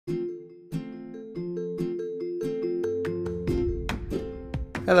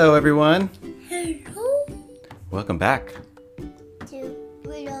Hello, everyone. Hello. Welcome back. To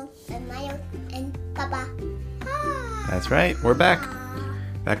Rudolph and Miles and Papa. That's right, we're back.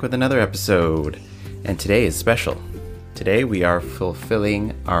 Back with another episode. And today is special. Today we are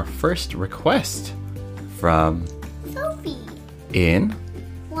fulfilling our first request from Sophie. in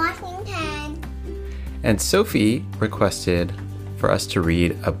Washington. And Sophie requested for us to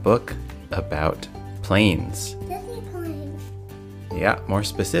read a book about planes. Disney planes. Yeah, more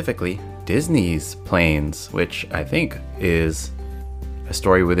specifically, Disney's Planes, which I think is a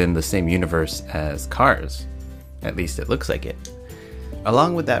story within the same universe as Cars. At least it looks like it.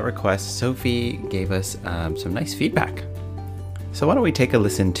 Along with that request, Sophie gave us some nice feedback. So why don't we take a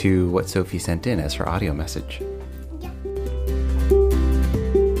listen to what Sophie sent in as her audio message? Yeah.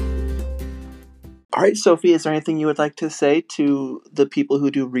 All right, Sophie, is there anything you would like to say to the people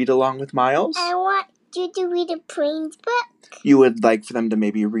who do Read Along with Miles? I want you to read a planes book. You would like for them to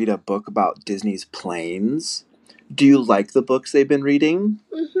maybe read a book about Disney's planes? Do you like the books they've been reading?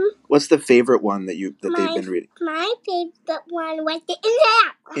 Mm-hmm. What's the favorite one that they've been reading? My favorite one was the Inside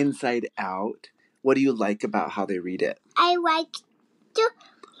Out. Inside Out. What do you like about how they read it? I like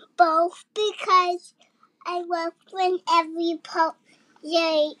both because I love when every part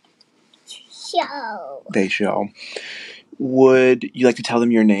they show. They show. Would you like to tell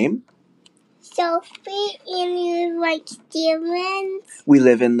them your name? Sophie and you like Stevens We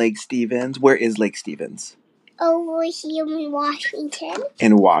live in Lake Stevens. Where is Lake Stevens? over here in Washington.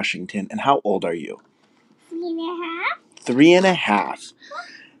 In Washington. And how old are you? 3.5. 3.5.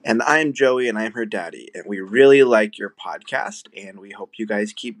 And I'm Joey, and I'm her daddy. And we really like your podcast, and we hope you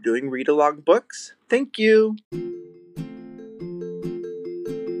guys keep doing read-along books. Thank you.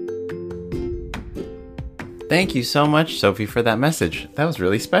 Thank you so much, Sophie, for that message. That was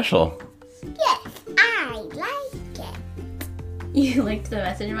really special. Yes, I like it. You liked the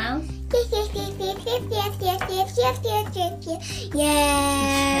message, Miles? Yes, yes, yes, yes, yes, yes, yes, yes, yes, yes, yes, yes.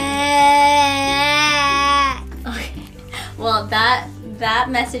 Okay. Well, that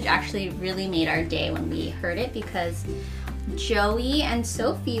message actually really made our day when we heard it because Joey and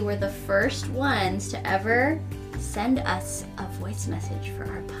Sophie were the first ones to ever send us a voice message for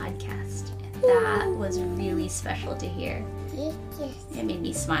our podcast. And that was really special to hear. Yes, yes. It made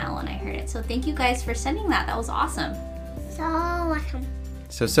me smile when I heard it. So thank you guys for sending that. That was awesome. So awesome.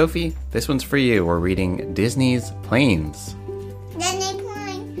 So Sophie, this one's for you. We're reading Disney's Planes. Then they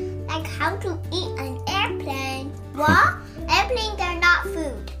plan like how to eat an airplane. Well, airplanes are not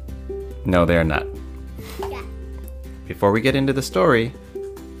food. No, they're not. Yeah. Before we get into the story,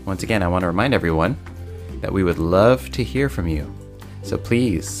 once again, I want to remind everyone that we would love to hear from you. So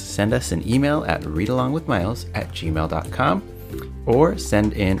please send us an email at readalongwithmiles@gmail.com or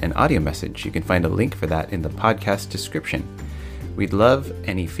send in an audio message. You can find a link for that in the podcast description. We'd love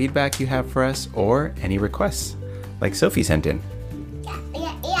any feedback you have for us or any requests, like Sophie sent in.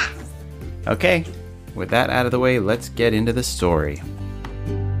 Yeah. Okay, with that out of the way, let's get into the story.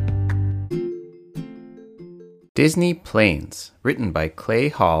 Disney Planes, written by Clay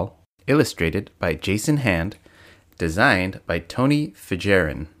Hall, illustrated by Jason Hand, designed by Tony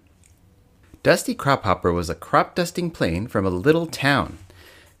Fijerin. Dusty Crophopper was a crop dusting plane from a little town,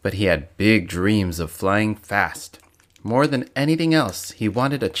 but he had big dreams of flying fast. More than anything else, he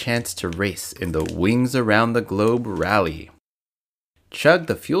wanted a chance to race in the Wings Around the Globe rally. Chug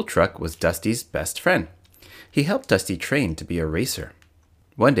the fuel truck was Dusty's best friend. He helped Dusty train to be a racer.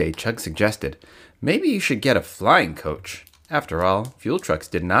 One day, Chug suggested, maybe you should get a flying coach. After all, fuel trucks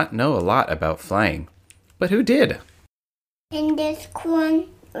did not know a lot about flying. But who did? And this one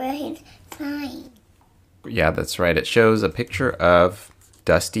where he's flying. Yeah, that's right. It shows a picture of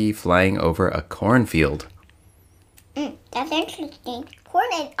Dusty flying over a cornfield. That's interesting. Corn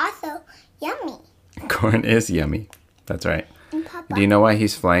is also yummy. Corn is yummy. That's right. And Papa, Do you know why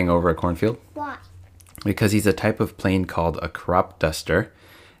he's flying over a cornfield? why? Because he's a type of plane called a crop duster.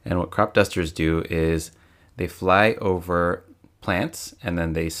 And what crop dusters do is they fly over plants and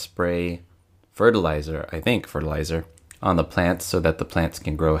then they spray fertilizer, on the plants so that the plants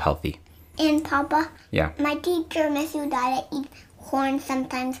can grow healthy. And Papa, Yeah, my teacher, Miss Udaya, eats corn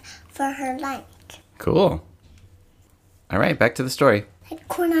sometimes for her lunch. cool. All right, back to the story. Like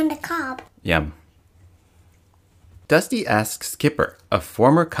corn on the cob. Yum. Dusty asked Skipper, a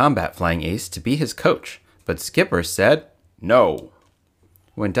former combat flying ace, to be his coach, but Skipper said no.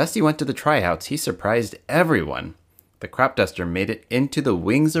 When Dusty went to the tryouts, he surprised everyone. The crop duster made it into the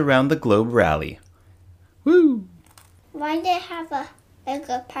Wings Around the Globe rally. Woo! Why did they have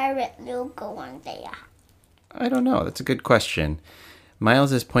a pirate logo on there? I don't know. That's a good question.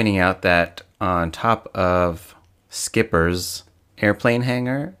 Miles is pointing out that on top of Skipper's airplane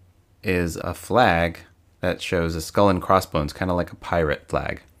hangar is a flag that shows a skull and crossbones, kind of like a pirate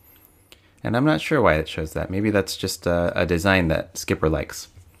flag. And I'm not sure why it shows that. Maybe that's just a design that Skipper likes.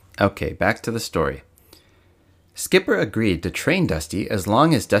 Okay, back to the story. Skipper agreed to train Dusty as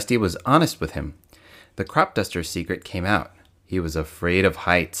long as Dusty was honest with him. The crop duster's secret came out. He was afraid of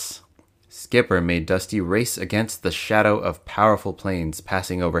heights. Skipper made Dusty race against the shadow of powerful planes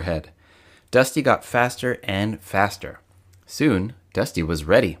passing overhead. Dusty got faster and faster. Soon, Dusty was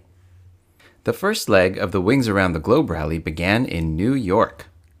ready. The first leg of the Wings Around the Globe rally began in New York.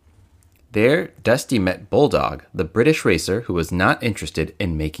 There, Dusty met Bulldog, the British racer who was not interested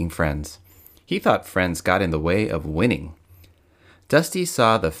in making friends. He thought friends got in the way of winning. Dusty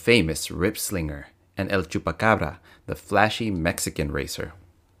saw the famous Rip Slinger and El Chupacabra, the flashy Mexican racer.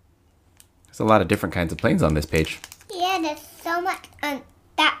 There's a lot of different kinds of planes on this page. Yeah, there's so much.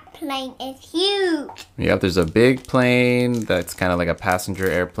 That plane is huge. Yep, there's a big plane that's kind of like a passenger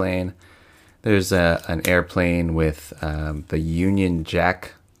airplane. There's an airplane with the Union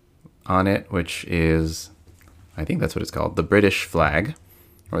Jack on it, which is, I think that's what it's called, the British flag,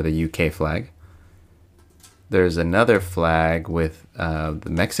 or the UK flag. There's another flag with the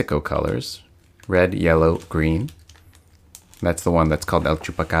Mexico colors, red, yellow, green. That's the one that's called El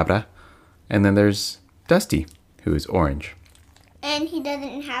Chupacabra. And then there's Dusty, who is orange. And he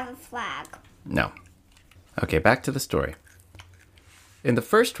doesn't have a flag. No. Okay, back to the story. In the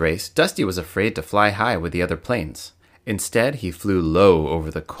first race, Dusty was afraid to fly high with the other planes. Instead, he flew low over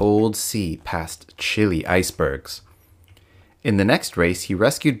the cold sea past chilly icebergs. In the next race, he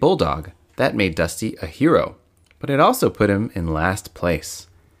rescued Bulldog. That made Dusty a hero, but it also put him in last place.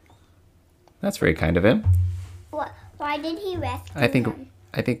 That's very kind of him. What? Why did he rescue him?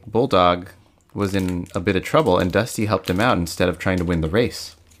 I think Bulldog was in a bit of trouble, and Dusty helped him out instead of trying to win the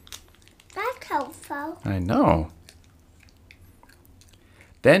race. That's helpful. I know.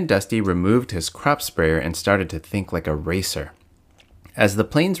 Then Dusty removed his crop sprayer and started to think like a racer. As the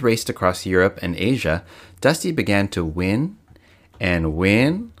planes raced across Europe and Asia, Dusty began to win and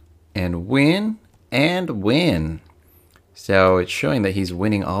win and win and win. So it's showing that he's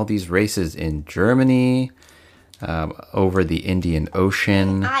winning all these races in Germany, over the Indian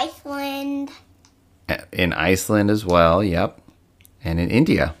Ocean. Iceland. In Iceland as well, yep. And in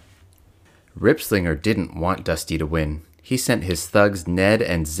India. Ripslinger didn't want Dusty to win. He sent his thugs Ned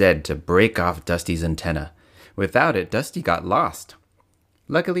and Zed to break off Dusty's antenna. Without it, Dusty got lost.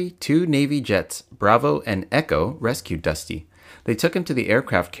 Luckily, 2 Navy jets, Bravo and Echo, rescued Dusty. They took him to the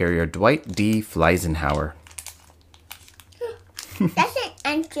aircraft carrier Dwight D. Fleisenhauer. That's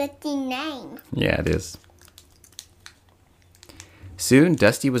an interesting name. Yeah, it is. Soon,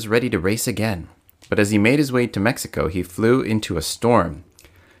 Dusty was ready to race again. But as he made his way to Mexico, he flew into a storm.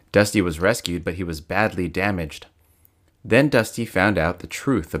 Dusty was rescued, but he was badly damaged. Then Dusty found out the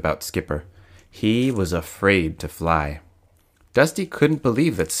truth about Skipper. He was afraid to fly. Dusty couldn't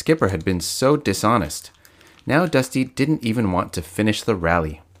believe that Skipper had been so dishonest. Now Dusty didn't even want to finish the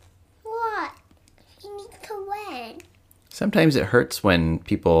rally. What? He needs to win. Sometimes it hurts when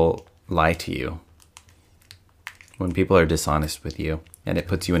people lie to you. When people are dishonest with you, and it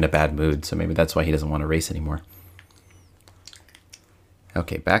puts you in a bad mood, so maybe that's why he doesn't want to race anymore.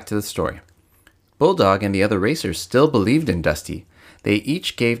 Okay, back to the story. Bulldog and the other racers still believed in Dusty. They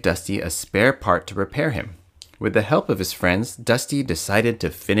each gave Dusty a spare part to repair him. With the help of his friends, Dusty decided to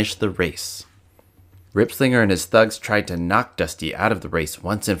finish the race. Ripslinger and his thugs tried to knock Dusty out of the race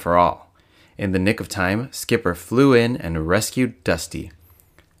once and for all. In the nick of time, Skipper flew in and rescued Dusty.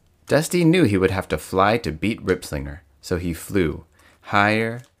 Dusty knew he would have to fly to beat Ripslinger, so he flew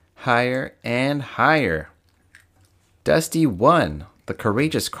higher, higher, and higher. Dusty won. The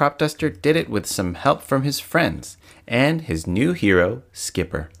courageous crop duster did it with some help from his friends and his new hero,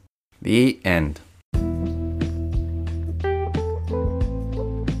 Skipper. The end.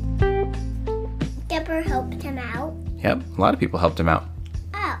 Skipper helped him out. Yep, a lot of people helped him out.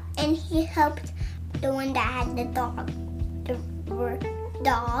 Oh, and he helped the one that had the dog. The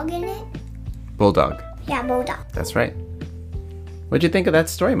dog in it? Bulldog. Yeah, Bulldog. That's right. What'd you think of that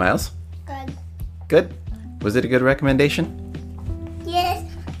story, Miles? Good. Good? Was it a good recommendation? Yes,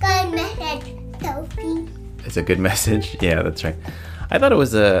 good message, Sophie. It's a good message. Yeah, that's right. I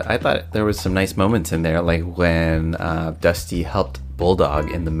thought there was some nice moments in there, like when Dusty helped Bulldog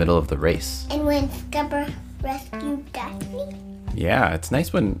in the middle of the race. And when Skipper rescued Dusty. Yeah, it's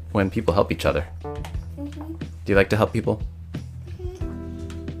nice when people help each other. Mm-hmm. Do you like to help people?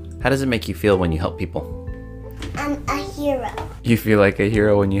 How does it make you feel when you help people? I'm a hero. You feel like a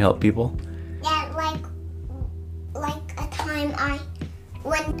hero when you help people? Yeah, like a time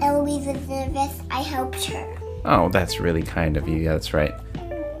when Eloise was nervous, I helped her. Oh, that's really kind of you. Yeah, that's right.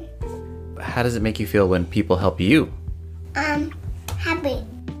 How does it make you feel when people help you? Happy.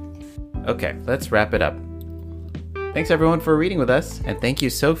 Okay, let's wrap it up. Thanks everyone for reading with us, and thank you,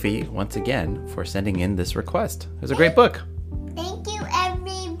 Sophie, once again for sending in this request. It was a great book. Thank you,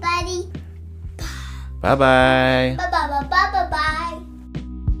 everybody. Bye-bye. Bye-bye.